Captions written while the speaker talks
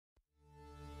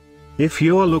If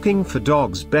you're looking for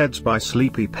dogs beds by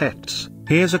Sleepy Pets,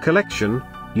 here's a collection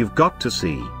you've got to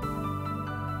see.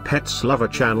 Pets Lover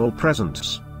Channel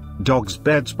presents Dogs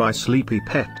Beds by Sleepy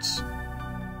Pets.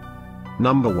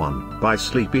 Number 1 by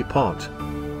Sleepypod.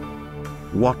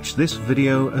 Watch this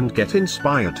video and get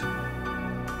inspired.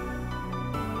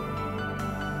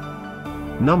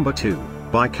 Number 2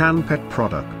 by Can Pet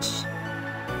Products.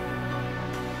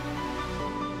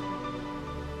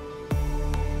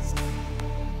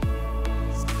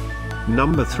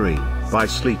 Number 3 by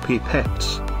Sleepy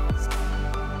Pets.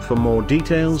 For more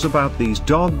details about these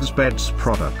dogs beds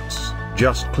products,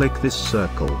 just click this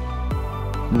circle.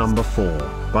 Number 4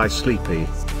 by Sleepy.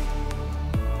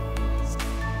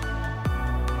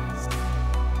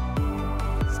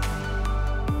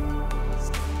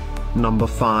 Number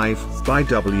 5 by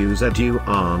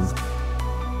WZYuan.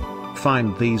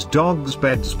 Find these dogs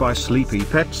beds by Sleepy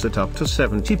Pets at up to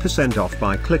 70% off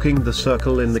by clicking the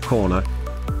circle in the corner.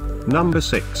 Number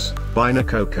 6 by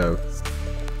Nacoco.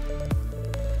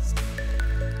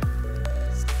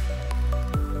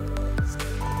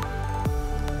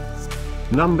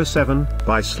 Number 7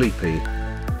 by Sleepy.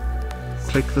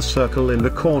 Click the circle in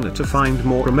the corner to find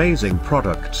more amazing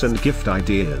products and gift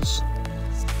ideas.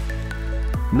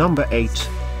 Number 8.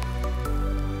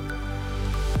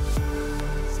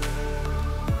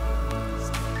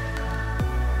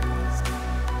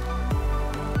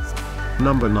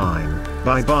 Number 9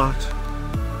 by Bart.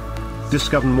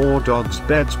 Discover more dogs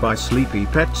beds by Sleepy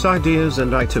Pets ideas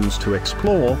and items to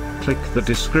explore, click the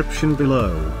description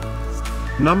below.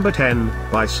 Number 10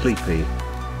 by Sleepy.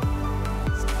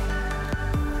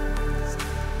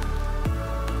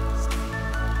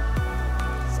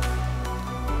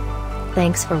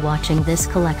 Thanks for watching this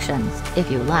collection.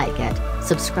 If you like it,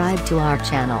 subscribe to our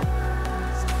channel.